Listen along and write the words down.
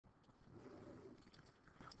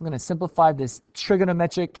I'm going to simplify this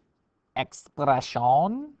trigonometric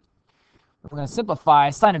expression. We're going to simplify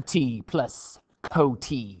sine of t plus cos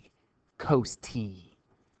t.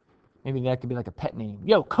 Maybe that could be like a pet name.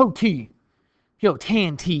 Yo, co-t. Yo,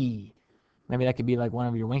 tan t. Maybe that could be like one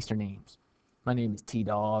of your Wingster names. My name is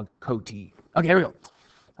T-Dog, co-t. Okay, here we go.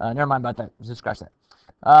 Never mind about that. Just scratch that.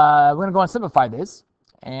 We're going to go and simplify this.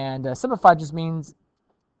 And simplify just means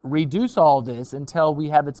reduce all this until we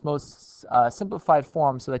have its most simplified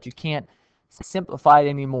form so that you can't simplify it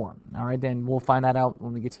anymore. All right, then we'll find that out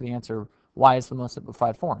when we get to the answer why it's the most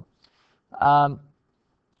simplified form.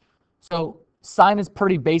 So sine is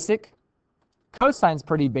pretty basic. Cosine is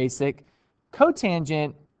pretty basic.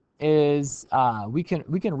 Cotangent is, we can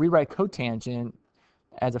rewrite cotangent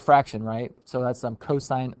as a fraction, right? So that's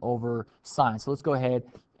cosine over sine. So let's go ahead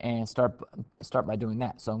and start by doing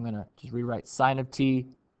that. So I'm going to just rewrite sine of t,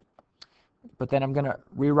 but then I'm going to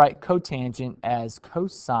rewrite cotangent as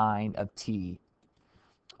cosine of t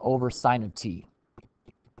over sine of t.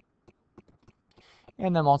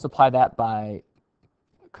 And then multiply that by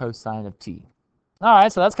cosine of t. All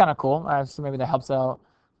right, so that's kind of cool. So maybe that helps out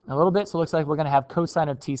a little bit. So it looks like we're going to have cosine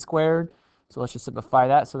of t squared. So let's just simplify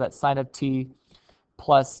that. So that's sine of t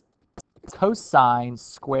plus cosine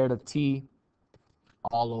squared of t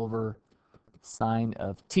all over sine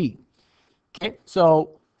of t. Okay,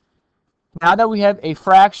 so now that we have a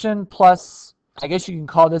fraction plus, I guess you can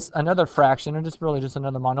call this another fraction, or just really just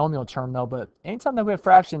another monomial term though, but anytime that we have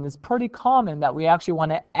fraction, it's pretty common that we actually want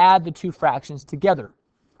to add the two fractions together.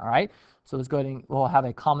 All right, so let's go ahead and we'll have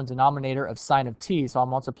a common denominator of sine of t. So I'll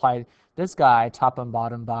multiply this guy top and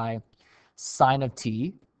bottom by sine of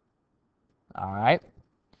t. All right,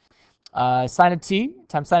 sine of t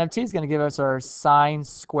times sine of t is going to give us our sine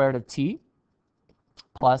squared of t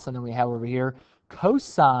plus, and then we have over here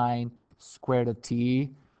cosine squared of t.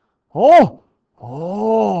 Oh,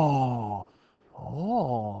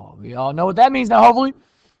 we all know what that means now, hopefully.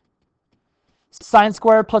 Sine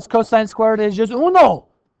squared plus cosine squared is just uno.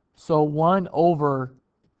 So 1 over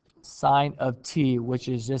sine of t, which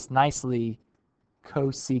is just nicely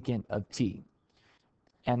cosecant of t.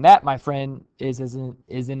 And that, my friend, is in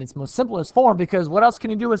its most simplest form, because what else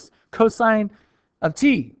can you do with cosine of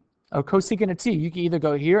t or cosecant of t? You can either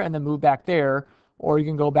go here and then move back there, or you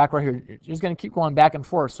can go back right here. You're just going to keep going back and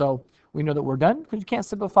forth. So we know that we're done because you can't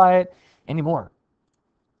simplify it anymore.